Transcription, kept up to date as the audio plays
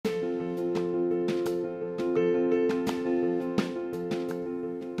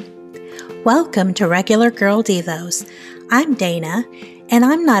Welcome to Regular Girl Devos. I'm Dana, and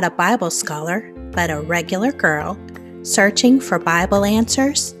I'm not a Bible scholar, but a regular girl searching for Bible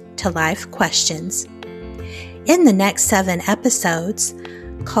answers to life questions. In the next 7 episodes,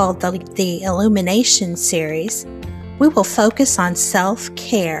 called the Illumination series, we will focus on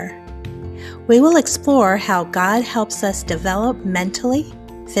self-care. We will explore how God helps us develop mentally,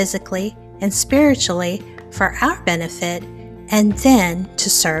 physically, and spiritually for our benefit and then to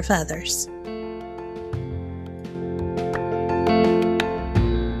serve others.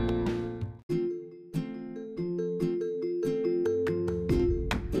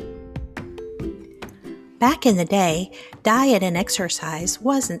 Back in the day, diet and exercise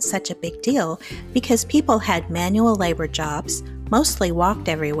wasn't such a big deal because people had manual labor jobs, mostly walked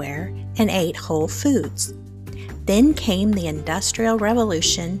everywhere, and ate whole foods. Then came the Industrial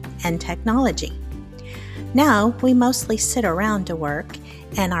Revolution and technology. Now we mostly sit around to work,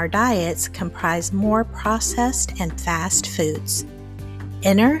 and our diets comprise more processed and fast foods.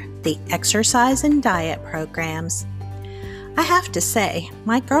 Enter the exercise and diet programs. I have to say,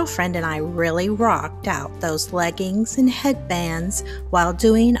 my girlfriend and I really rocked out those leggings and headbands while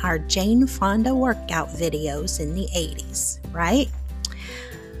doing our Jane Fonda workout videos in the 80s, right?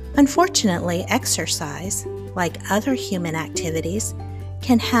 Unfortunately, exercise, like other human activities,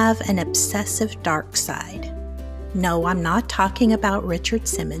 can have an obsessive dark side. No, I'm not talking about Richard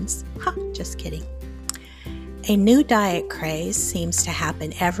Simmons. Just kidding. A new diet craze seems to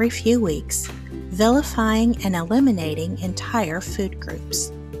happen every few weeks, vilifying and eliminating entire food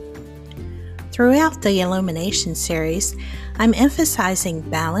groups. Throughout the Illumination series, I'm emphasizing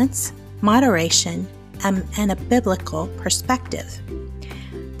balance, moderation, and a biblical perspective.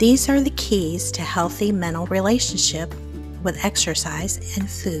 These are the keys to healthy mental relationship with exercise and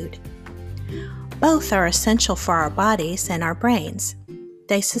food. Both are essential for our bodies and our brains.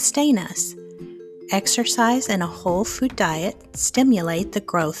 They sustain us. Exercise and a whole food diet stimulate the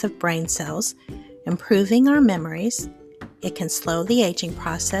growth of brain cells, improving our memories. It can slow the aging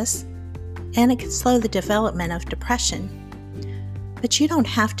process, and it can slow the development of depression. But you don't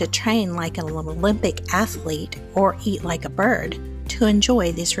have to train like an Olympic athlete or eat like a bird to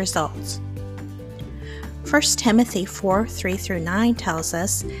enjoy these results. 1 Timothy 4:3-9 tells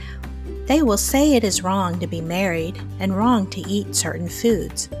us, "They will say it is wrong to be married and wrong to eat certain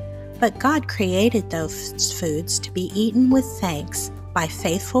foods, but God created those foods to be eaten with thanks by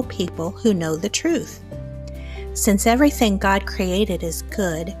faithful people who know the truth. Since everything God created is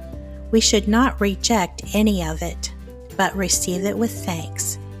good, we should not reject any of it, but receive it with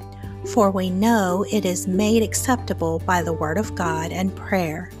thanks. For we know it is made acceptable by the word of God and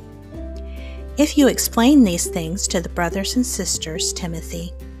prayer." If you explain these things to the brothers and sisters,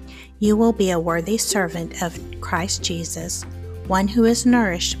 Timothy, you will be a worthy servant of Christ Jesus, one who is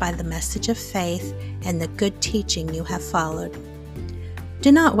nourished by the message of faith and the good teaching you have followed.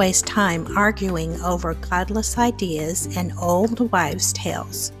 Do not waste time arguing over godless ideas and old wives'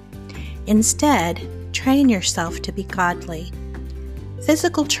 tales. Instead, train yourself to be godly.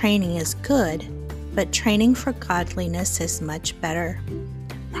 Physical training is good, but training for godliness is much better,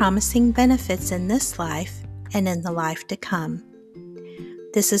 promising benefits in this life and in the life to come.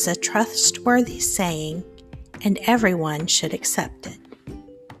 This is a trustworthy saying, and everyone should accept it.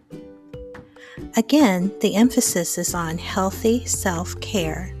 Again, the emphasis is on healthy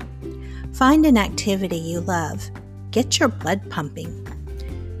self-care. Find an activity you love. Get your blood pumping.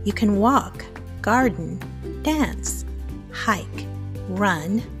 You can walk, garden, dance, hike,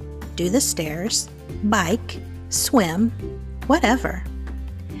 run, do the stairs, bike, swim, whatever.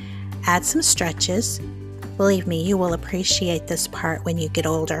 Add some stretches. Believe me, you will appreciate this part when you get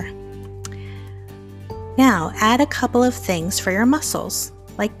older. Now, add a couple of things for your muscles,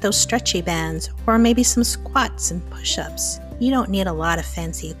 like those stretchy bands or maybe some squats and push-ups. You don't need a lot of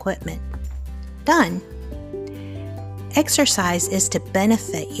fancy equipment. Done. Exercise is to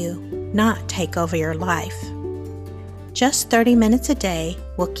benefit you, not take over your life. Just 30 minutes a day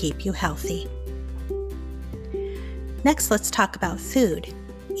will keep you healthy. Next, let's talk about food.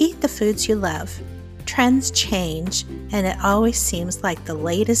 Eat the foods you love. Trends change, and it always seems like the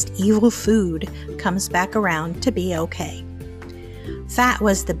latest evil food comes back around to be okay. Fat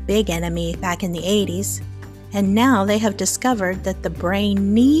was the big enemy back in the 80s, and now they have discovered that the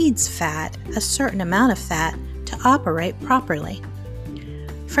brain needs fat, a certain amount of fat, to operate properly.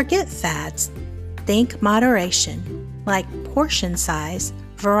 Forget fads. Think moderation, like portion size,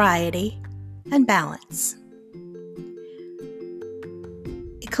 variety, and balance.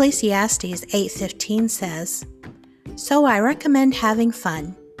 Ecclesiastes 8:15 says, "So I recommend having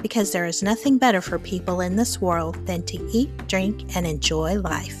fun, because there is nothing better for people in this world than to eat, drink, and enjoy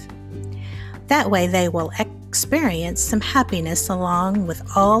life." That way they will experience some happiness along with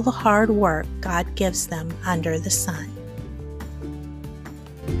all the hard work God gives them under the sun.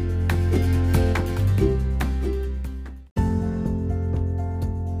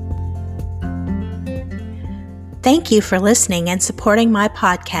 Thank you for listening and supporting my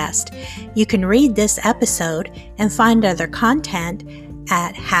podcast. You can read this episode and find other content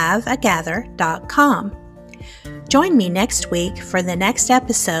at haveagather.com. Join me next week for the next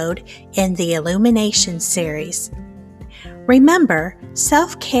episode in the Illumination series. Remember,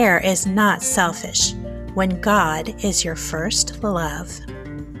 self-care is not selfish when God is your first love.